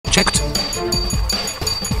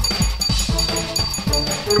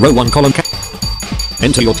Row 1 column K.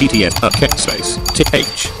 Enter your TTS K space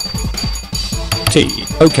TH T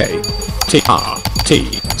OK T R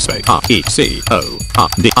T space R E C O R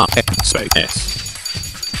D R F space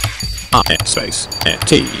S R F space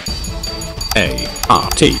T A R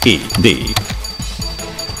T E D.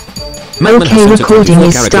 Okay, recording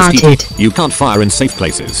is started. You can't fire in safe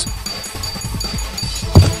places.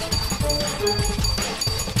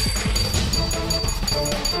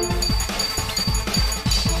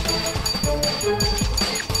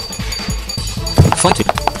 Fighting.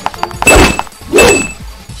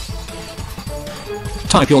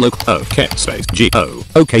 Type your local OK space G O.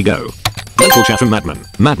 OK go. Local chat from Madman.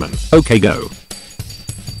 Madman. OK go.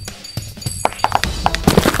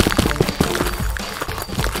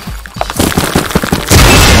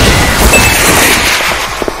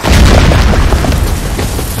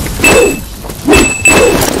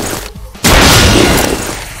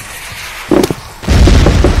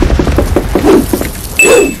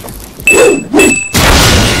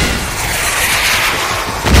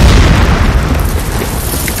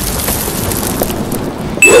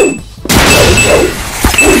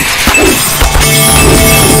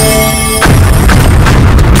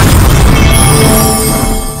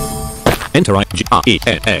 Enter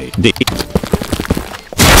I-G-R-E-N-A-D.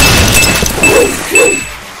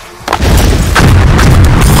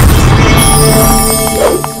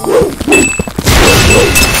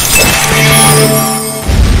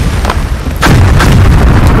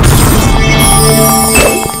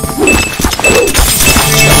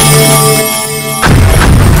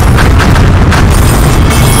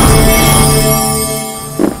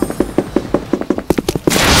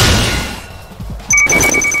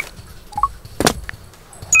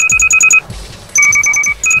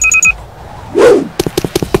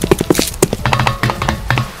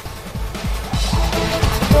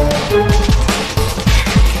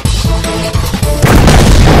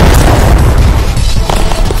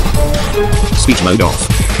 Speech mode off.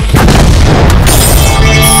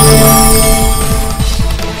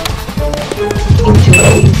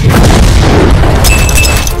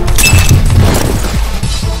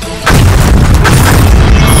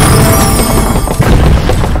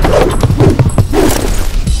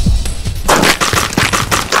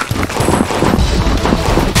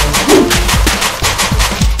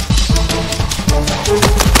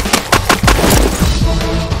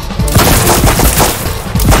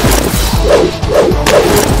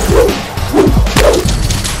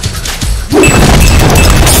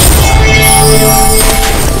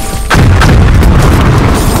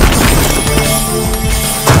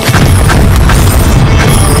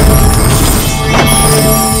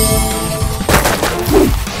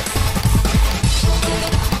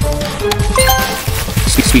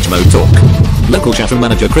 Speech mode talk. Local chat room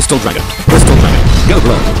manager Crystal Dragon. Crystal Dragon. Go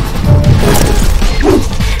blow.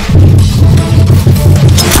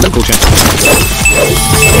 Local chat.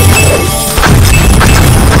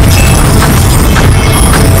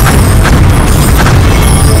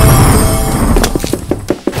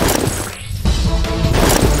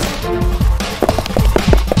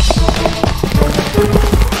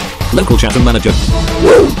 Local chat room manager.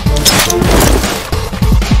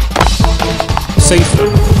 Save them.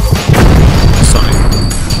 Sign.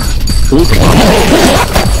 All the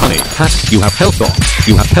honey, hat, you have health bomb.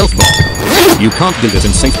 You have health bomb. You can't do this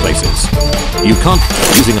in safe places. You can't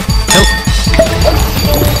using a health.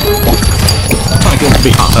 Type your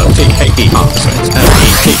B-R-O-T-K-E-R space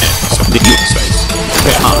L-E-T-S D-U space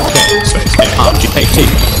K-R-K space K-R-G-A-T.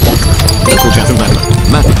 Local chat and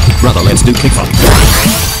Madman. Brother, let's do kick fight.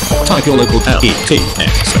 Type your local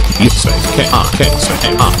L-E-T-S U space K-R-K space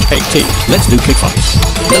A-R-K-T. Let's do kick fight.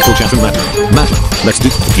 Local chat and Madman. Let's do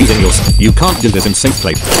using yours. You can't do this in safe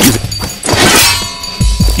place. Use it.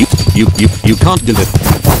 You can't do this.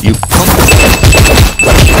 You can't.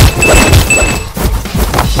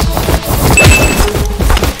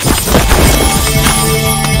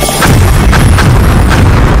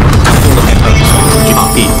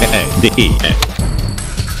 G-R-E-A-D-E-A.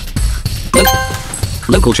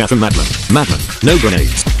 Local chat from Madman. No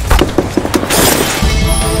grenades.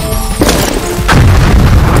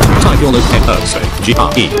 Type your local say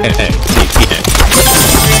G-R-E-A-A-D-E-A.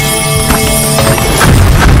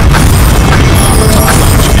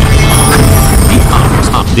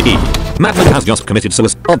 E-R-S-R-D-E. Madman has just committed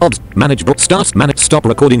suicide. Manage stop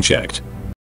recording checked.